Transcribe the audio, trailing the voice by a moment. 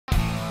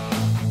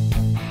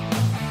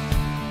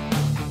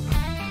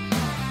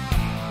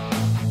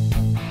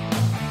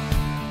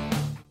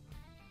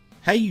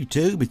Hey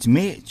YouTube, it's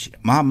Mitch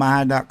at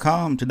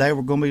MyMind.com. Today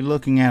we're going to be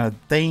looking at a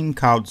theme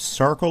called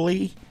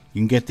Circly. You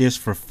can get this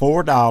for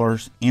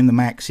 $4 in the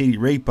Mac City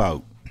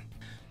repo.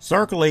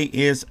 Circly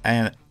is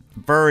a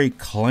very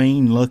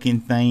clean looking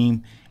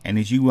theme, and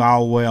as you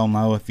all well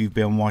know if you've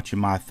been watching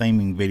my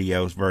theming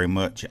videos very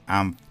much,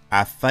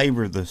 I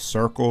favor the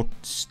circle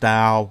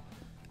style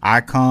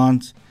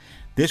icons.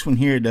 This one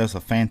here does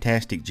a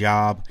fantastic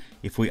job.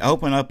 If we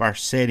open up our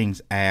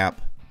settings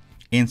app,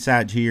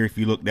 inside here, if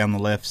you look down the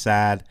left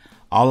side,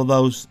 all of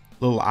those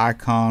little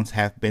icons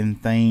have been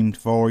themed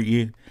for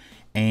you.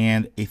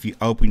 And if you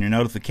open your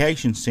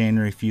notification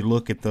center, if you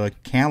look at the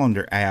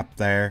calendar app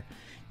there,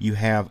 you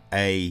have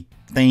a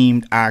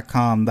themed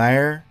icon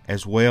there,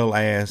 as well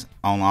as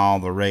on all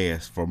the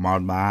rest for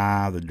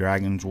ModMy, the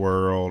Dragon's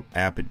World,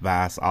 App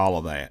Advice, all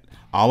of that.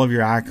 All of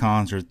your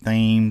icons are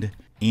themed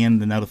in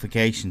the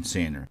notification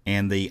center,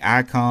 and the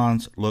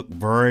icons look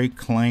very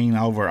clean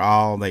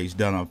overall. They've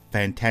done a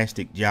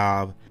fantastic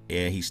job.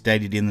 He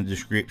stated in the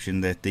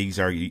description that these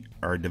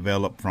are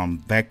developed from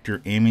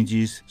vector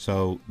images,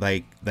 so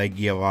they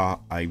give a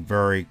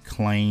very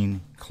clean,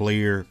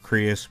 clear,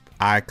 crisp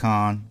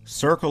icon.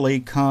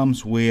 Circly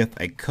comes with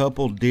a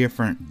couple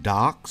different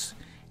docks,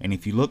 and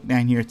if you look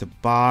down here at the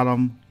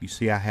bottom, you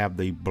see I have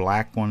the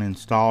black one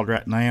installed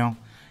right now.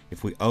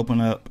 If we open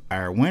up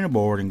our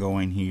Winterboard and go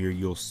in here,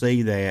 you'll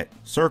see that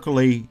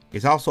Circly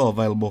is also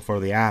available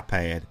for the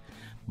iPad,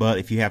 but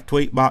if you have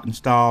Tweetbot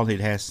installed, it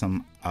has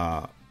some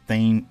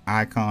theme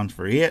icons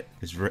for it,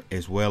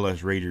 as well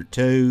as Reader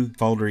 2,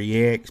 Folder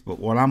EX, but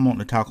what I'm wanting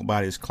to talk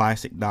about is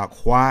Classic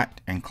Dock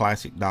White and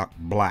Classic Dock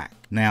Black.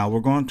 Now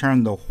we're going to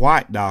turn the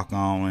white dock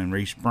on and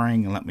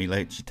respring, and let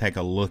you take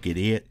a look at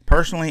it.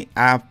 Personally,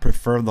 I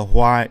prefer the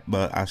white,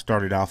 but I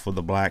started off with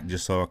the black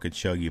just so I could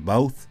show you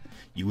both.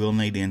 You will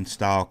need to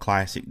install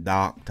Classic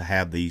Dock to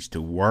have these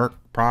to work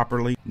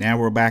properly. Now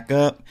we're back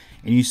up,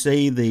 and you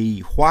see the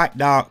white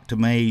dock to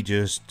me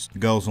just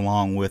goes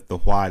along with the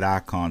white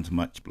icons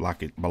much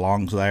like it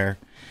belongs there.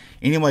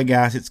 Anyway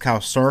guys, it's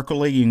called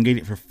Circly. You can get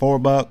it for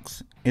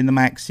 $4 in the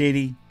Mac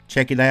City.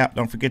 Check it out.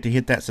 Don't forget to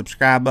hit that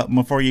subscribe button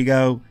before you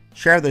go.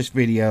 Share this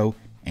video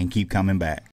and keep coming back.